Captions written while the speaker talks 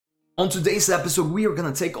On today's episode, we are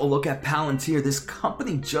going to take a look at Palantir. This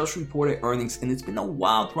company just reported earnings, and it's been a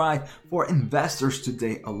wild ride for investors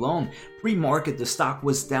today alone. Pre-market, the stock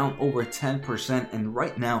was down over 10%, and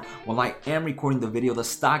right now, while I am recording the video, the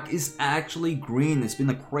stock is actually green. It's been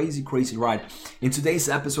a crazy ride. In today's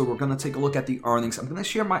episode, we're going to take a look at the earnings. I'm going to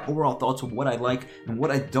share my overall thoughts of what I like and what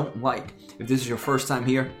I don't like. If this is your first time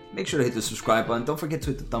here, make sure to hit the subscribe button. Don't forget to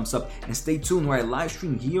hit the thumbs up, and stay tuned where I live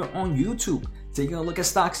stream here on YouTube, taking a look at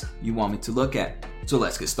stocks you want me to look at. So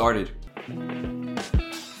let's get started.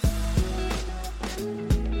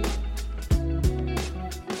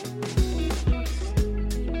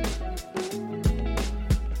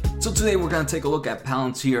 So today we're going to take a look at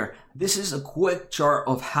Palantir. This is a quick chart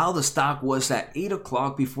of how the stock was at 8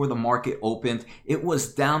 o'clock before the market opened. It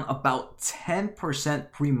was down about 10%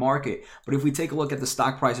 pre-market. But if we take a look at the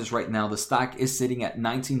stock prices right now, the stock is sitting at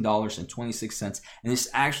 $19.26 and it's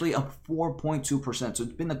actually up 4.2%. So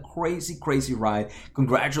it's been a crazy ride.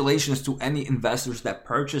 Congratulations to any investors that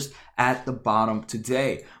purchased at the bottom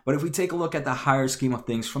today. But if we take a look at the higher scheme of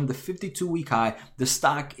things, from the 52-week high, the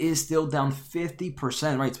stock is still down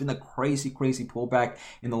 50%, right? It's been a crazy pullback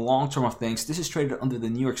in the long term of things. This is traded under the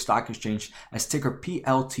New York Stock Exchange as ticker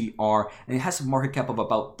PLTR, and it has a market cap of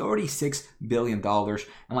about $36 billion. And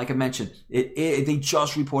like I mentioned, they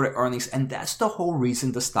just reported earnings, and that's the whole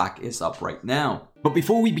reason the stock is up right now. But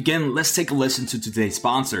before we begin, let's take a listen to today's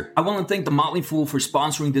sponsor. I want to thank The Motley Fool for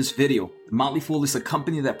sponsoring this video. The Motley Fool is a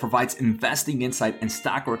company that provides investing insight and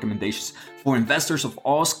stock recommendations for investors of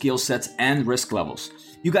all skill sets and risk levels.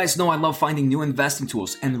 You guys know I love finding new investing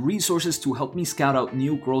tools and resources to help me scout out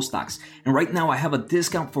new growth stocks. And right now I have a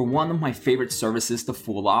discount for one of my favorite services The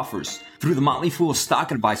Fool offers. Through the Motley Fool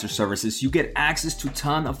Stock Advisor services, you get access to a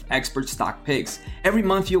ton of expert stock picks. Every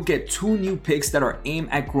month you'll get 2 new picks that are aimed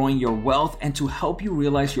at growing your wealth and to help you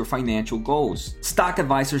realize your financial goals. Stock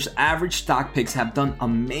Advisor's average stock picks have done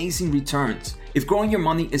amazing returns. If growing your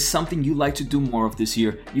money is something you'd like to do more of this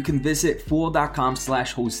year, you can visit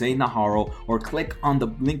fool.com/Jose Najarro or click on the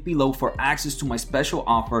link below for access to my special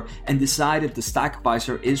offer and decide if the Stock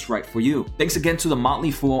Advisor is right for you. Thanks again to the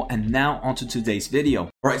Motley Fool, and now onto today's video.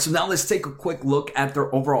 Alright, so now let's take a quick look at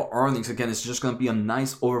their overall earnings. Again, it's just going to be a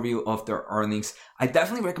nice overview of their earnings. I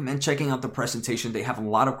definitely recommend checking out the presentation. They have a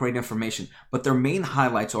lot of great information, but their main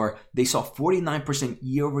highlights are they saw 49%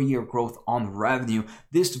 year-over-year growth on revenue.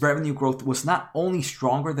 This revenue growth was not only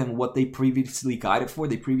stronger than what they previously guided for.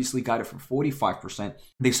 They previously guided for 45%.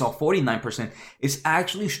 They saw 49%. It's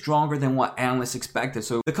actually stronger than what analysts expected.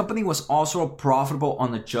 So the company was also profitable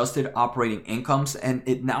on adjusted operating incomes, and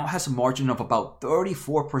it now has a margin of about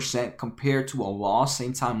 34% compared to a loss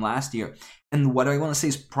same time last year. And what I want to say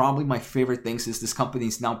is probably my favorite things is this company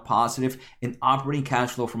is now positive in operating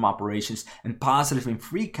cash flow from operations and positive in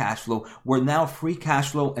free cash flow, where now free cash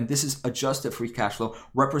flow, and this is adjusted free cash flow,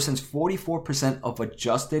 represents 44% of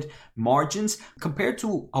adjusted margins compared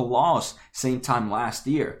to a loss same time last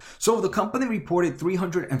year. So the company reported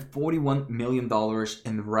 $341 million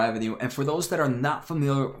in revenue. And for those that are not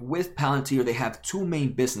familiar with Palantir, they have 2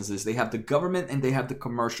 main businesses. They have the government and they have the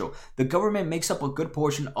commercial. The government makes up a good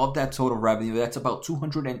portion of that total revenue. That's about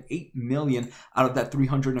 $208 million out of that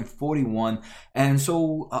 341. And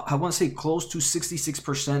so I want to say close to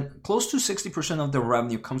 60% of the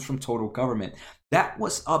revenue comes from total government. That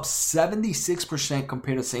was up 76%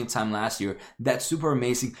 compared to the same time last year. That's super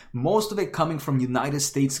amazing. Most of it coming from United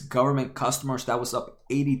States government customers. That was up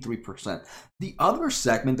 83%. The other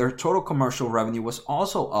segment, their total commercial revenue, was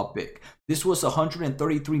also up big. This was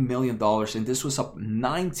 $133 million, and this was up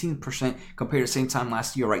 19% compared to the same time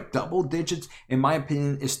last year, right? Double digits, in my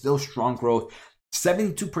opinion, is still strong growth.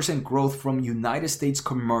 72% growth from United States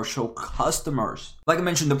commercial customers. Like I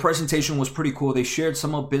mentioned, the presentation was pretty cool. They shared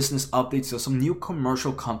some of business updates of some new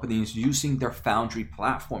commercial companies using their Foundry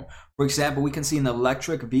platform. For example, we can see an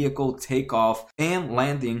electric vehicle takeoff and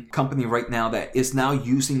landing company right now that is now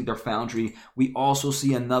using their Foundry. We also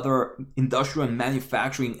see another industrial and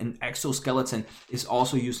manufacturing and exoskeleton is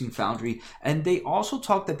also using Foundry. And they also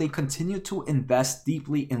talk that they continue to invest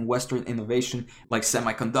deeply in Western innovation like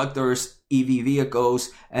semiconductors, EV vehicles,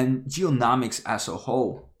 and genomics as a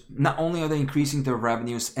whole. Not only are they increasing their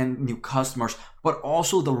revenues and new customers, but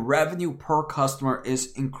also the revenue per customer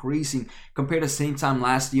is increasing compared to the same time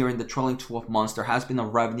last year. In the trailing 12 months, there has been a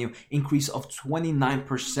revenue increase of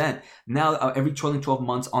 29%. Now, every trailing 12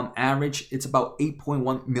 months, on average, it's about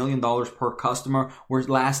 $8.1 million per customer, whereas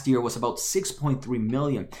last year was about $6.3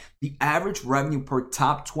 million. The average revenue per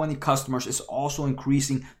top 20 customers is also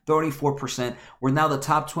increasing 34%, where now the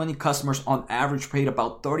top 20 customers on average paid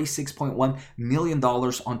about $36.1 million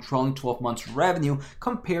on trailing 12 months revenue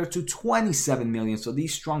compared to $27 million. So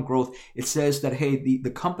these strong growth, it says that, hey,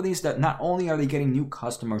 the companies that not only are they getting new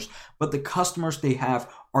customers, but the customers they have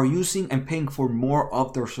are using and paying for more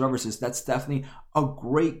of their services. That's definitely a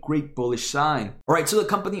great bullish sign. All right, so the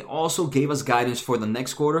company also gave us guidance for the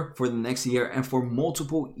next quarter, for the next year, and for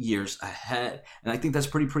multiple years ahead. And I think that's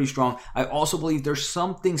pretty strong. I also believe there's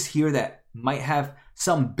some things here that might have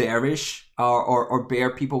some bearish or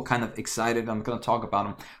bear people kind of excited. I'm going to talk about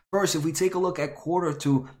them. First, if we take a look at quarter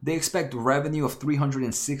two, they expect revenue of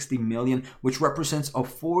 $360 million, which represents a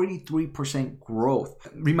 43% growth.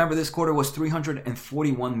 Remember, this quarter was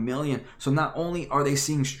 $341 million. So not only are they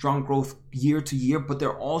seeing strong growth year to year, but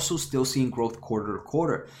they're also still seeing growth quarter to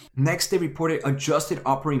quarter. Next, they reported adjusted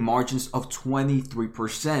operating margins of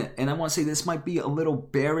 23%. And I want to say this might be a little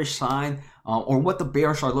bearish sign, or what the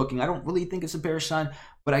bears are looking. I don't really think it's a bearish sign,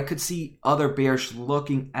 but I could see other bears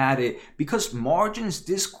looking at it because margins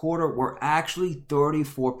this quarter were actually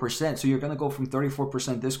 34%. So you're going to go from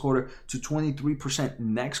 34% this quarter to 23%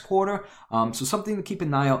 next quarter. So something to keep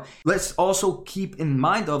an eye out. Let's also keep in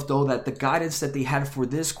mind though that the guidance that they had for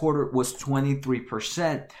this quarter was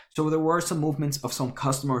 23%. So there were some movements of some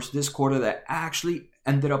customers this quarter that actually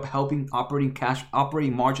ended up helping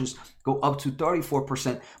operating margins go up to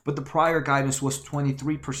 34%, but the prior guidance was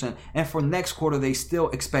 23%. And for next quarter, they still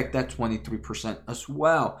expect that 23% as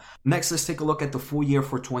well. Next, let's take a look at the full year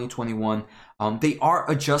for 2021. They are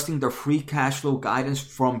adjusting their free cash flow guidance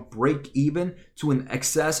from break even to an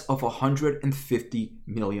excess of $150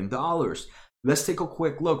 million. Let's take a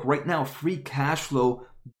quick look. Right now, free cash flow,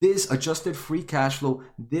 this adjusted free cash flow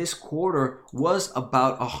this quarter was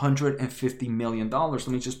about $150 million. Let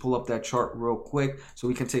me just pull up that chart real quick so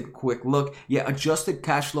we can take a quick look. Yeah, adjusted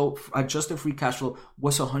free cash flow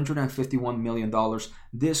was $151 million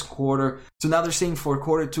this quarter. So now they're saying for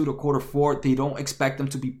quarter two to quarter four, they don't expect them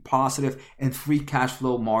to be positive in free cash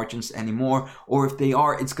flow margins anymore. Or if they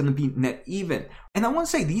are, it's going to be net even. And I want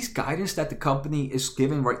to say these guidance that the company is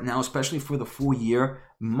giving right now, especially for the full year,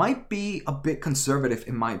 might be a bit conservative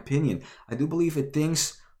in my opinion. I do believe if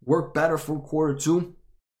things work better for quarter two,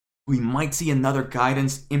 we might see another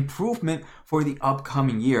guidance improvement for the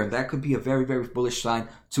upcoming year. That could be a very bullish sign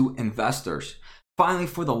to investors. Finally,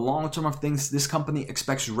 for the long term of things, this company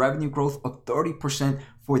expects revenue growth of 30%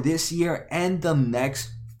 for this year and the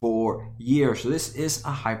next 4 years. So this is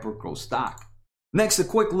a hyper growth stock. Next, a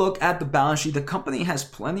quick look at the balance sheet. The company has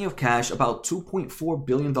plenty of cash, about $2.4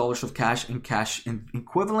 billion of cash and cash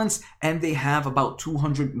equivalents, and they have about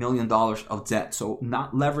 $200 million of debt. So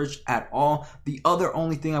not leveraged at all. The other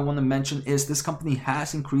only thing I want to mention is this company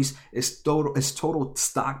has increased its total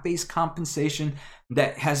stock-based compensation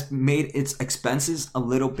that has made its expenses a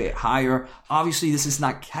little bit higher. Obviously, this is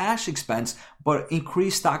not cash expense, but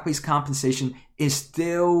increased stock-based compensation is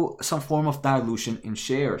still some form of dilution in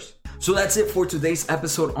shares. So that's it for today's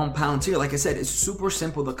episode on Palantir. Like I said, it's super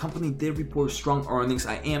simple. The company did report strong earnings.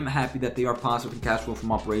 I am happy that they are positive in cash flow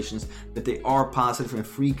from operations, that they are positive in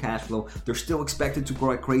free cash flow. They're still expected to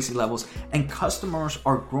grow at crazy levels, and customers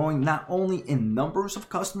are growing not only in numbers of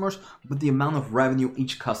customers, but the amount of revenue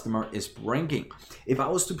each customer is bringing. If I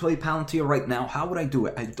was to play Palantir right now, how would I do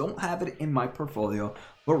it? I don't have it in my portfolio,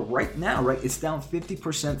 but right now, it's down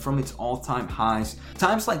 50% from its all-time highs.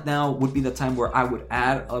 Times like now would be the time where I would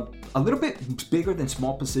add a little bit bigger than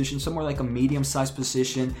small position, somewhere like a medium-sized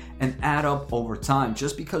position, and add up over time.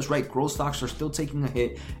 Just because, growth stocks are still taking a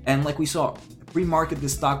hit, and like we saw, pre-market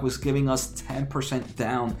this stock was giving us 10%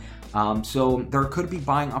 down. So there could be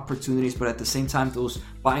buying opportunities, but at the same time, those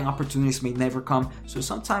buying opportunities may never come. So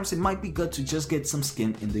sometimes it might be good to just get some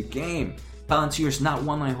skin in the game. Palantir is not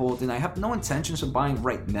one I hold, and I have no intentions of buying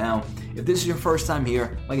right now. If this is your first time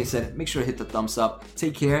here, like I said, make sure to hit the thumbs up.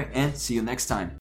 Take care and see you next time.